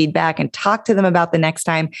constructive feedback and talk to them about the next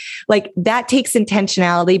time, like, that takes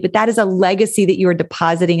intentionality, but that is a legacy that you are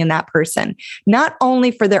depositing in that person, not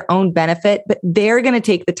only for their own benefit, but they're going to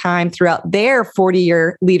take the time throughout their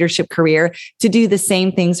 40-year leadership career to do the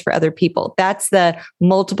same things for other people. That's the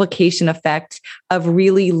multiplication effect of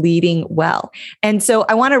really leading well. And so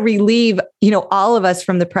I want to relieve, all of us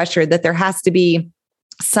from the pressure that there has to be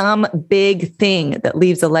some big thing that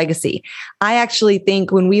leaves a legacy. I actually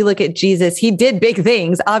think when we look at Jesus, he did big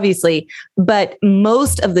things, obviously, but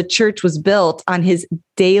most of the church was built on his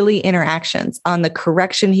daily interactions, on the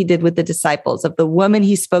correction he did with the disciples, of the woman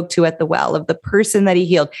he spoke to at the well, of the person that he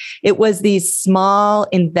healed. It was these small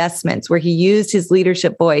investments where he used his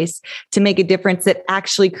leadership voice to make a difference that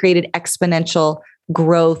actually created exponential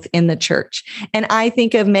growth in the church. And I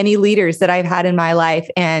think of many leaders that I've had in my life,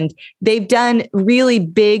 and they've done really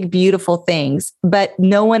big, beautiful things, but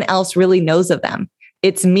no one else really knows of them.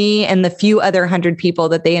 It's me and the few other 100 people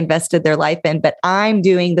that they invested their life in, but I'm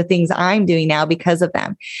doing the things I'm doing now because of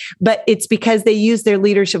them. But it's because they use their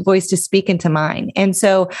leadership voice to speak into mine. And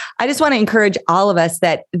so I just want to encourage all of us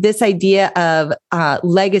that this idea of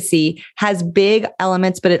legacy has big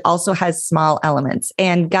elements, but it also has small elements.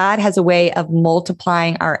 And God has a way of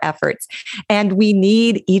multiplying our efforts. And we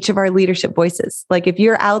need each of our leadership voices. Like, if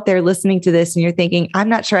you're out there listening to this and you're thinking, I'm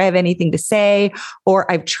not sure I have anything to say,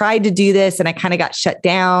 or I've tried to do this and I kind of got shut shut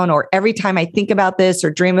down, or every time I think about this or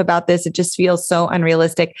dream about this, it just feels so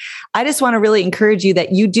unrealistic. I just want to really encourage you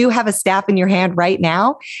that you do have a staff in your hand right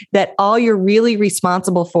now, that all you're really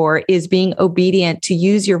responsible for is being obedient to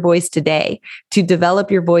use your voice today, to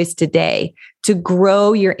develop your voice today, to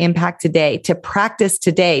grow your impact today, to practice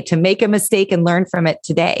today, to make a mistake and learn from it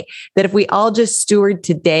today. That if we all just steward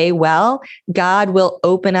today well, God will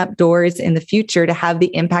open up doors in the future to have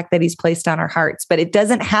the impact that He's placed on our hearts. But it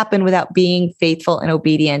doesn't happen without being faithful and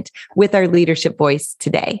obedient with our leadership voice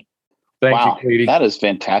today. Thank you, Katie. That is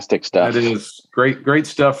fantastic stuff. That is great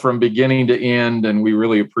stuff from beginning to end. And we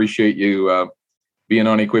really appreciate you being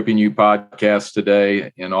on Equipping You podcast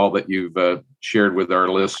today and all that you've shared with our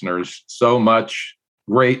listeners. So much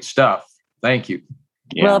great stuff. Thank you.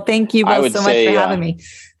 Yeah. Well, thank you both so much for having me.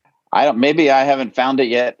 Maybe I haven't found it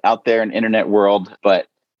yet out there in internet world, but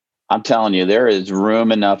I'm telling you, there is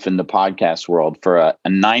room enough in the podcast world for a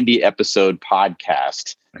 90 episode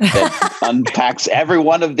podcast that unpacks every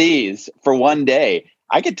one of these for one day.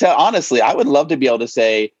 I could tell, honestly, I would love to be able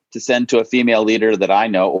to send to a female leader that I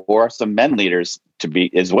know, or some men leaders to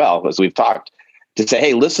be as well, as we've talked, to say,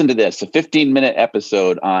 hey, listen to this, a 15-minute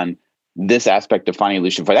episode on this aspect of finding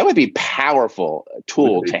leadership. That would be a powerful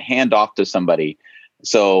tool to hand off to somebody.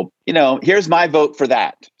 So, here's my vote for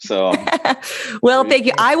that. So, well, thank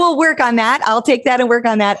you. I will work on that. I'll take that and work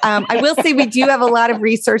on that. I will say we do have a lot of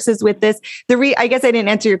resources with this. I guess I didn't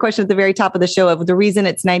answer your question at the very top of the show of the reason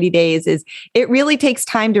it's 90 days is it really takes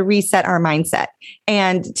time to reset our mindset.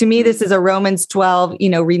 And to me, this is a Romans 12,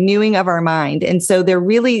 renewing of our mind. And so they're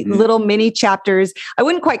really little mini chapters. I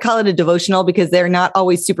wouldn't quite call it a devotional because they're not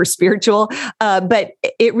always super spiritual, but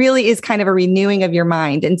it really is kind of a renewing of your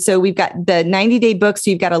mind. And so we've got the 90-day book. So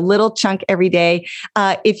you've got a little chunk every day.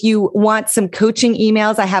 If you want some coaching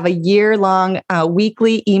emails, I have a year-long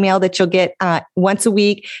weekly email that you'll get once a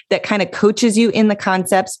week that kind of coaches you in the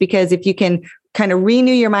concepts, because if you can kind of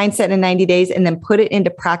renew your mindset in 90 days and then put it into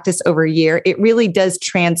practice over a year, it really does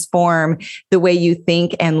transform the way you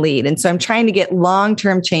think and lead. And so I'm trying to get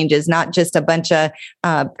long-term changes, not just a bunch of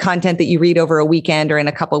content that you read over a weekend or in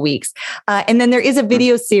a couple of weeks. And then there is a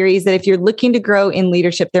video series that if you're looking to grow in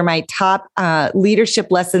leadership, they're my top leadership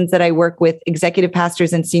lessons that I work with executive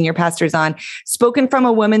pastors and senior pastors on, spoken from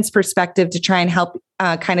a woman's perspective to try and help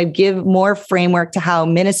kind of give more framework to how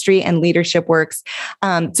ministry and leadership works.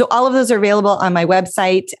 So all of those are available on my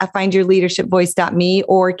website, findyourleadershipvoice.me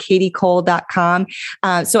or katiecole.com.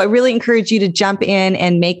 So I really encourage you to jump in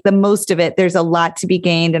and make the most of it. There's a lot to be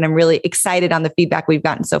gained, and I'm really excited on the feedback we've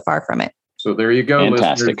gotten so far from it. So there you go,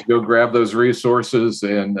 Fantastic. Listeners. Go grab those resources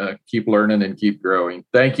and keep learning and keep growing.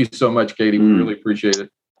 Thank you so much, Katie. We really appreciate it.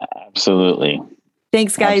 Absolutely.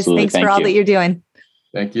 Thanks, guys. Absolutely. Thanks for all that you're doing.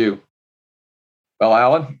 Thank you. Well,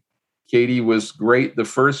 Alan, Katie was great the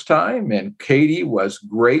first time, and Katie was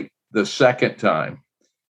great the second time.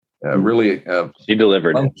 Really, she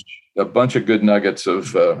delivered a bunch of good nuggets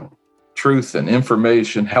of truth and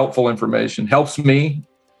information, helpful information. Helps me.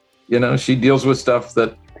 She deals with stuff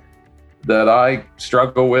that I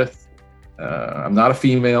struggle with. I'm not a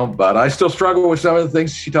female, but I still struggle with some of the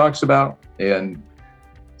things she talks about, and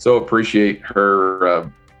so appreciate her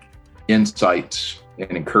insights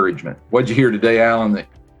and encouragement. What'd you hear today, Alan,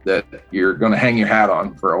 that you're going to hang your hat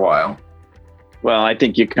on for a while? Well, I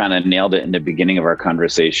think you kind of nailed it in the beginning of our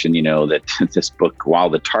conversation, that this book, while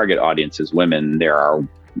the target audience is women, there are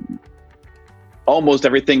almost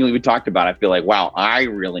everything we talked about. I feel like, wow, I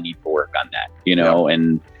really need to work on that,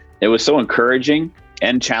 and it was so encouraging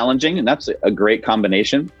and challenging, and that's a great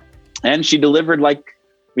combination. And she delivered, like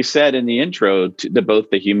we said in the intro, to both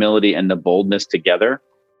the humility and the boldness together.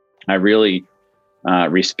 I really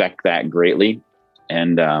respect that greatly.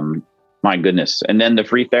 And my goodness. And then the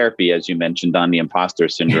free therapy, as you mentioned, on the imposter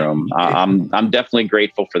syndrome. I'm definitely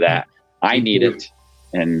grateful for that. I need it.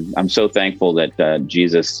 And I'm so thankful that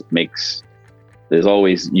Jesus is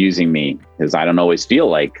always using me, because I don't always feel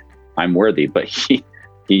like I'm worthy, but he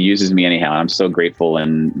uses me anyhow. I'm so grateful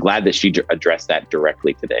and glad that she addressed that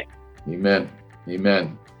directly today.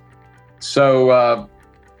 Amen. So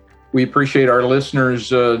we appreciate our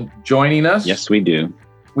listeners joining us. Yes, we do.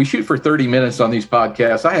 We shoot for 30 minutes on these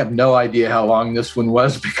podcasts. I have no idea how long this one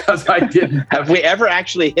was because I didn't. Have we ever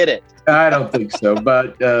actually hit it? I don't think so,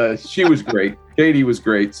 but she was great. Katie was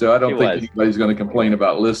great. So I don't think anybody's going to complain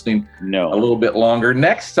about listening a little bit longer.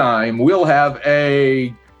 Next time, we'll have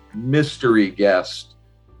a mystery guest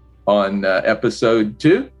on episode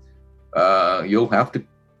 2. You'll have to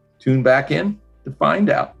tune back in to find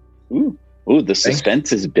out. Ooh, the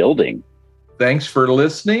suspense is building. Thanks for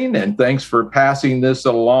listening, and thanks for passing this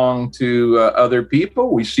along to other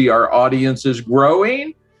people. We see our audience is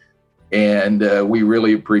growing, And we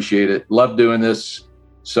really appreciate it. Love doing this.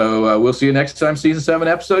 So we'll see you next time, season 7,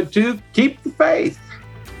 episode 2. Keep the faith.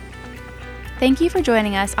 Thank you for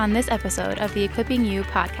joining us on this episode of the Equipping You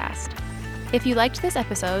podcast. If you liked this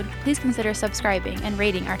episode, please consider subscribing and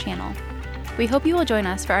rating our channel. We hope you will join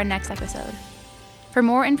us for our next episode. For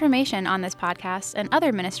more information on this podcast and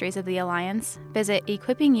other ministries of the Alliance, visit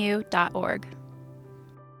equippingyou.org.